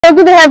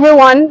Good day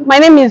everyone. My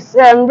name is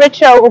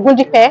Rachel Ogun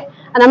State,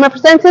 and I'm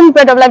representing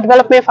Bread of Life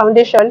Development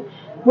Foundation.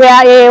 We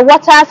are a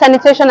water,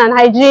 sanitation and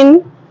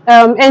hygiene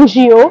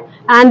NGO,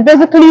 and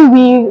basically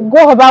we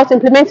go about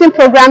implementing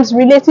programs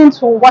relating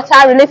to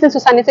water, relating to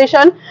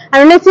sanitation,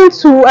 and relating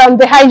to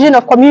the hygiene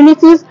of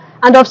communities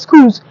and of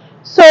schools.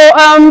 So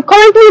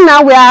currently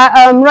now we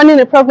are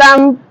running a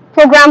program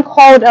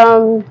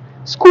called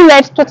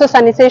School-Led Total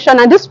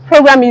Sanitation, and this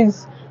program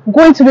is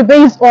going to be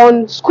based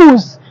on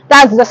schools.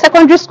 That's the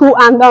secondary school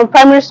and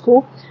primary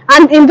school.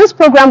 And in this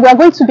program, we are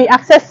going to be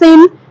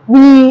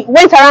we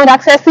went around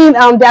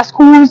accessing their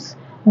schools,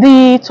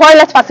 the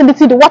toilet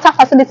facility, the water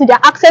facility, their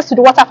access to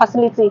the water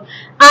facility.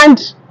 And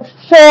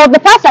for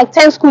the past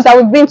 10 schools that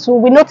we've been to,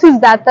 we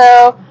noticed that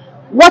the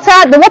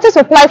water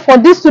supply for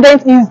these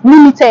students is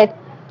limited.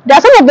 There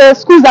are some of the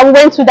schools that we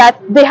went to that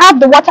they have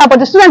the water, but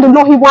the students do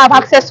not even have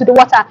access to the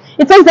water.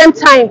 It takes them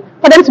time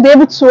for them to be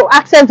able to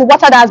access the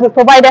water that has been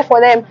provided for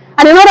them.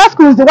 And in other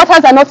schools, the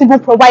waters are not even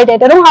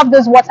provided. They don't have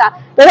this water.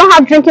 They don't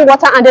have drinking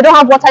water, and they don't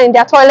have water in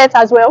their toilets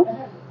as well.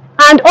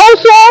 And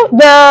also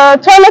the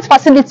toilet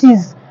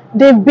facilities,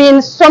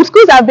 some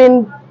schools have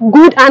been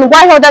good, and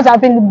while others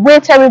have been way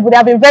terrible. They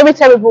have been very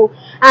terrible.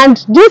 And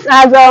this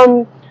has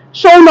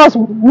shown us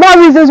more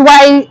reasons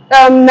why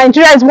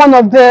Nigeria is one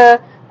of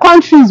the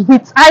countries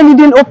with high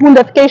leading open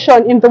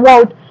defecation in the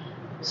world.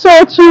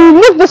 So to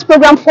move this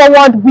program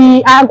forward,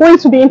 we are going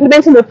to be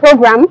implementing a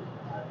program,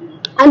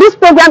 and this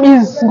program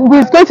is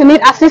going to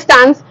need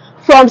assistance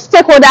from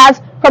stakeholders,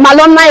 from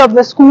alumni of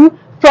the school,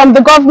 from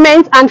the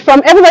government, and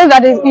from everybody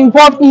that is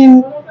involved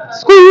in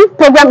school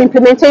program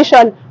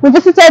implementation. We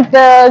visited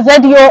the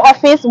ZDO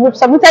office, we've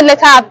submitted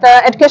letter at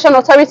the Education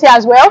Authority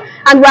as well,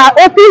 and we are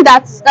hoping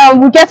that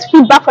we get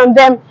feedback from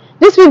them.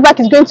 This feedback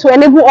is going to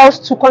enable us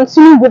to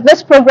continue with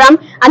this program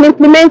and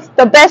implement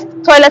the best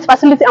toilet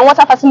facility and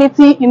water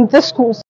facility in the schools.